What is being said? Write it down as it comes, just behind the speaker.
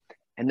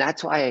And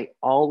that's why I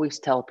always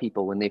tell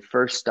people when they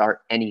first start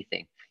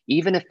anything,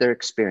 even if they're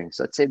experienced,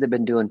 let's say they've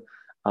been doing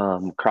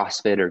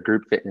CrossFit or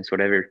group fitness,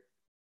 whatever,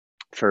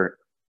 for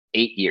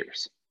 8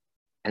 years.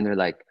 And they're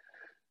like,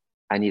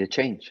 I need a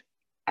change.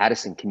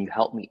 Addison, can you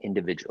help me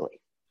individually?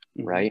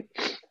 Mm-hmm. Right?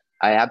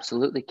 I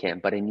absolutely can,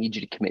 but I need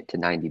you to commit to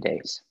 90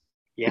 days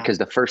because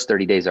the first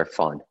 30 days are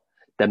fun.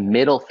 The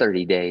middle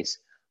 30 days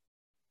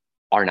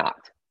are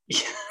not.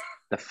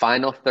 The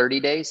final 30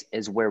 days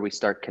is where we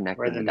start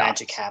connecting. Where the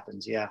magic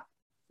happens. Yeah.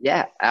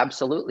 Yeah,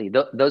 absolutely.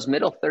 Those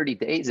middle 30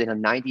 days in a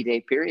 90-day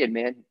period,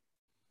 man,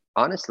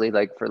 honestly,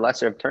 like for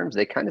lesser of terms,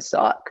 they kind of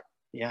suck.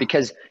 Yeah.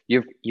 Because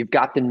you've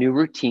got the new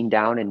routine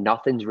down and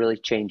nothing's really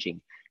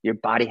changing. Your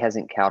body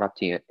hasn't caught up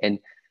to you. And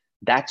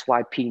that's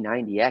why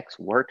P90X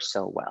works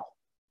so well.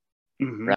 Mm-hmm. Right?